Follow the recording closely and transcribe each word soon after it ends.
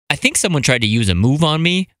I think someone tried to use a move on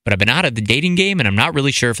me, but I've been out of the dating game, and I'm not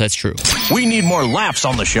really sure if that's true. We need more laughs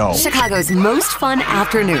on the show. Chicago's most fun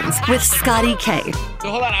afternoons with Scotty K. So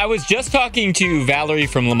hold on, I was just talking to Valerie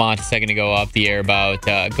from Lamont a second ago off the air about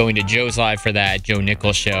going to Joe's Live for that Joe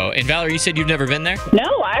Nichols show. And Valerie, you said you've never been there? No,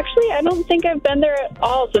 actually, I don't think I've been there at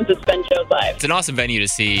all since it's been Joe's Live. It's an awesome venue to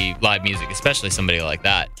see live music, especially somebody like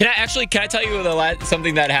that. Can I tell you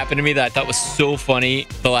something that happened to me that I thought was so funny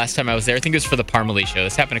the last time I was there? I think it was for the Parmalee show.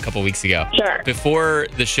 This happened a couple weeks ago. Sure. Before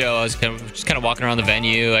the show, I was just kind of walking around the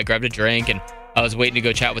venue. I grabbed a drink and I was waiting to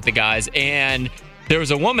go chat with the guys. And there was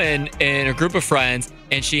a woman in a group of friends,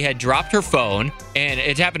 and she had dropped her phone, and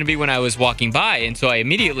it happened to be when I was walking by, and so I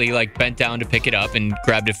immediately bent down to pick it up and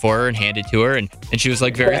grabbed it for her and handed it to her, and she was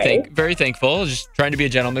very thankful, just trying to be a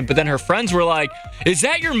gentleman. But then her friends were like, "Is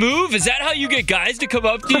that your move? Is that how you get guys to come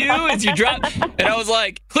up to you as you drop?" And I was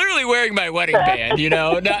like, clearly wearing my wedding band,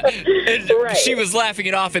 She was laughing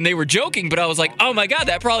it off, and they were joking, but I was like, oh my God,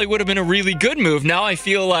 that probably would have been a really good move. Now I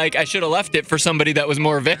feel like I should have left it for somebody that was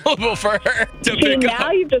more available for her to pick up.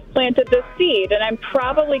 Now you've just planted this seed, and I'm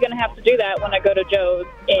probably going to have to do that when I go to Joe's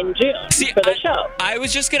in June for the show. I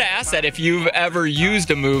was just going to ask that if you've ever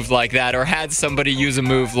used a move like that or had somebody use a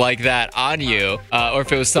move like that on you, or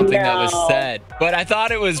if it was something that was said. But I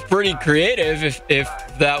thought it was pretty creative if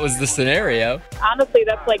that was the scenario. Honestly,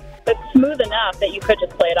 that's smooth enough that you could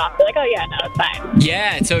just play it off. Be like, oh yeah, no, it's fine.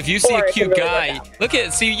 Yeah, so if you see a cute guy,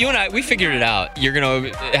 you and I, we figured it out. You're going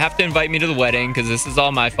to have to invite me to the wedding because this is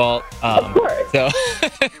all my fault. Of course. So...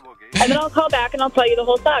 And then I'll call back and I'll tell you the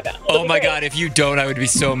whole saga. Oh my God, if you don't, I would be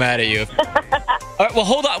so mad at you. All right, well,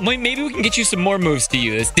 hold on. Maybe we can get you some more moves to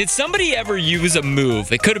use. Did somebody ever use a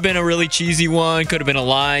move? It could have been a really cheesy one, could have been a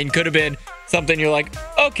line, could have been something you're like,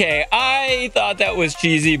 okay, I thought that was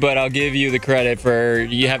cheesy, but I'll give you the credit for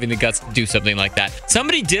you having the guts to do something like that.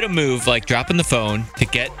 Somebody did a move like dropping the phone to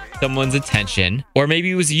get someone's attention, or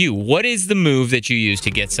maybe it was you. What is the move that you used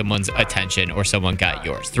to get someone's attention or someone got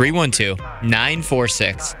yours?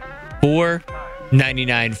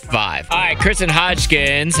 312-946-4995. All right, Kristen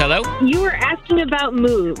Hodgkins, hello? You were asking about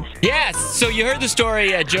moves. Yes, so you heard the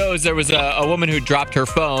story at Joe's. There was a woman who dropped her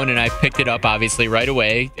phone, and I picked it up, obviously, right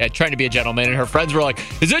away, trying to be a gentleman, and her friends were like,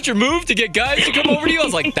 is that your move to get guys to come over to you? I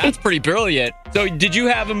was like, that's pretty brilliant. So did you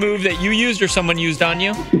have a move that you used or someone used on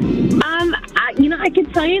you? I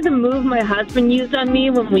can tell you the move my husband used on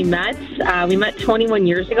me when we met. We met 21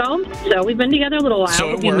 years ago, so we've been together a little while. So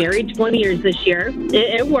we'll be married 20 years this year.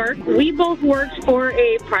 It worked. We both worked for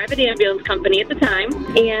a private ambulance company at the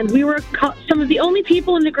time, and we were some of the only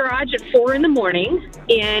people in the garage at 4 in the morning,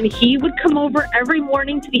 and he would come over every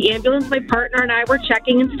morning to the ambulance. My partner and I were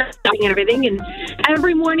checking and stuffing and everything, and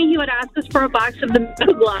every morning he would ask us for a box of the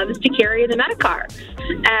medical gloves to carry in the Medicar.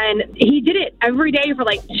 And he did it every day for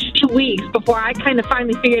 2 weeks before I kind of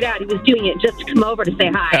finally figured out he was doing it just to come over to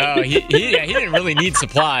say hi. Oh, he didn't really need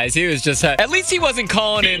supplies. He was just, at least he wasn't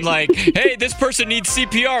calling in hey, this person needs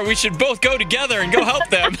CPR. We should both go together and go help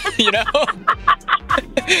them,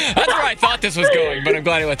 That's where I thought this was going, but I'm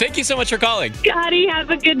glad it went. Thank you so much for calling. Scotty, have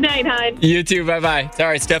a good night, hon. You too. Bye-bye. All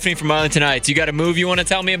right, Stephanie from Arlington Heights. You got a move you want to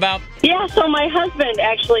tell me about? Yeah, so my husband,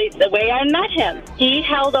 actually, the way I met him, he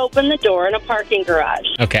held open the door in a parking garage.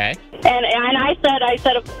 Okay. And I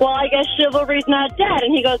said, well, I guess chivalry's not dead.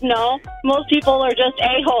 And he goes, no, most people are just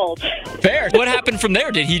a-holes. Fair. What happened from there?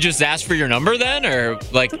 Did he just ask for your number then? Or,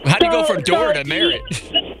 how do you go from door to merit?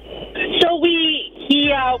 So he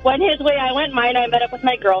went his way, I went mine. I met up with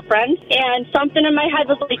my girlfriend, and something in my head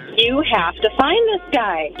was like, you have to find this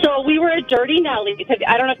guy. So we were at Dirty Nelly's.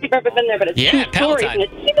 I don't know if you've ever been there, but it's 2 stories. And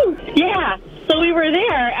it's huge. Yeah. So we were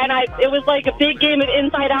there, and it was like a big game of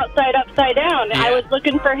inside, outside, upside down. Yeah. I was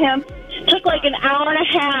looking for him. Took an hour and a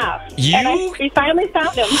half. We finally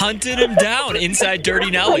found him. Hunted him down inside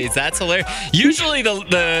Dirty Nelly's. That's hilarious. Usually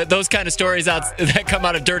those kind of stories that come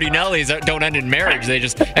out of Dirty Nelly's don't end in marriage. They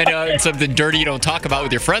just end in something dirty you don't talk about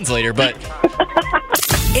with your friends later. But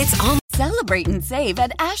it's on. Celebrate and save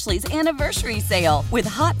at Ashley's Anniversary Sale. With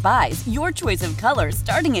Hot Buys, your choice of colors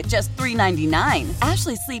starting at just $3.99.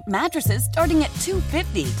 Ashley Sleep mattresses starting at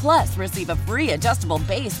 $2.50. Plus, receive a free adjustable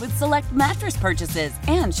base with select mattress purchases.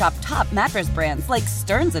 And shop top mattress brands like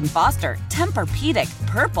Stearns & Foster, Tempur-Pedic,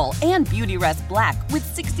 Purple, and Beautyrest Black with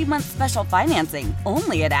 60-month special financing.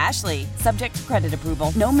 Only at Ashley. Subject to credit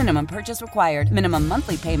approval. No minimum purchase required. Minimum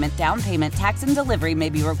monthly payment, down payment, tax, and delivery may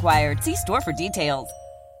be required. See store for details.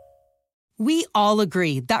 We all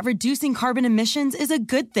agree that reducing carbon emissions is a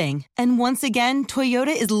good thing. And once again, Toyota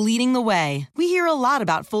is leading the way. We hear a lot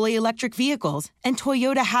about fully electric vehicles, and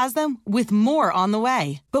Toyota has them with more on the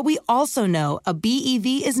way. But we also know a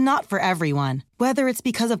BEV is not for everyone, whether it's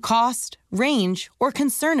because of cost, range, or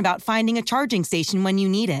concern about finding a charging station when you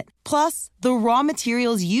need it. Plus, the raw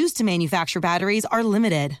materials used to manufacture batteries are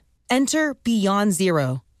limited. Enter Beyond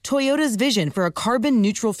Zero, Toyota's vision for a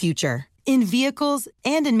carbon-neutral future. In vehicles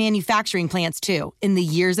and in manufacturing plants, too, in the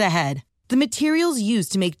years ahead. The materials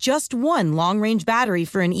used to make just one long-range battery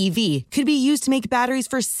for an EV could be used to make batteries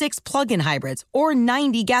for 6 plug-in hybrids or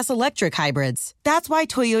 90 gas-electric hybrids. That's why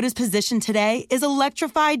Toyota's position today is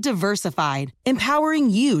electrified, diversified,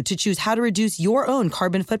 empowering you to choose how to reduce your own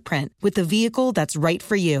carbon footprint with the vehicle that's right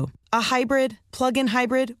for you. A hybrid, plug-in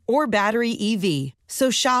hybrid, or battery EV.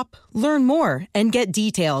 So shop, learn more, and get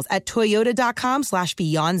details at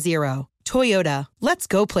toyota.com/beyondzero. Toyota, let's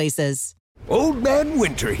go places. Old Man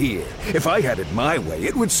Winter here. If I had it my way,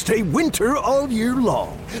 it would stay winter all year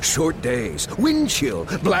long. Short days, wind chill,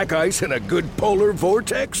 black ice, and a good polar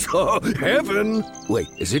vortex. Oh, heaven. Wait,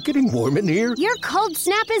 is it getting warm in here? Your cold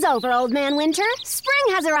snap is over, Old Man Winter.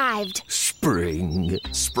 Spring has arrived. Spring.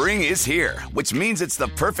 Spring is here, which means it's the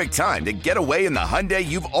perfect time to get away in the Hyundai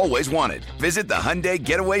you've always wanted. Visit the Hyundai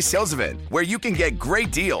Getaway Sales Event, where you can get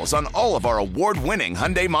great deals on all of our award-winning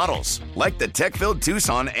Hyundai models, like the tech-filled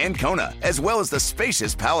Tucson and Kona, as well as the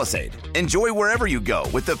spacious Palisade. Enjoy wherever you go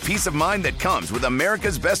with the peace of mind that comes with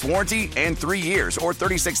America's best warranty and 3 years or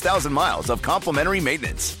 36,000 miles of complimentary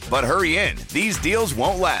maintenance. But hurry in, these deals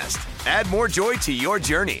won't last. Add more joy to your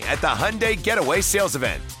journey at the Hyundai Getaway Sales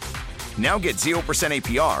Event. Now get 0%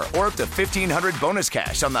 APR or up to $1,500 bonus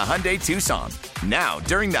cash on the Hyundai Tucson. Now,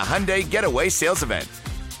 during the Hyundai Getaway Sales Event.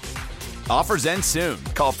 Offers end soon.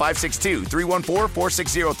 Call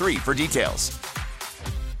 562-314-4603 for details.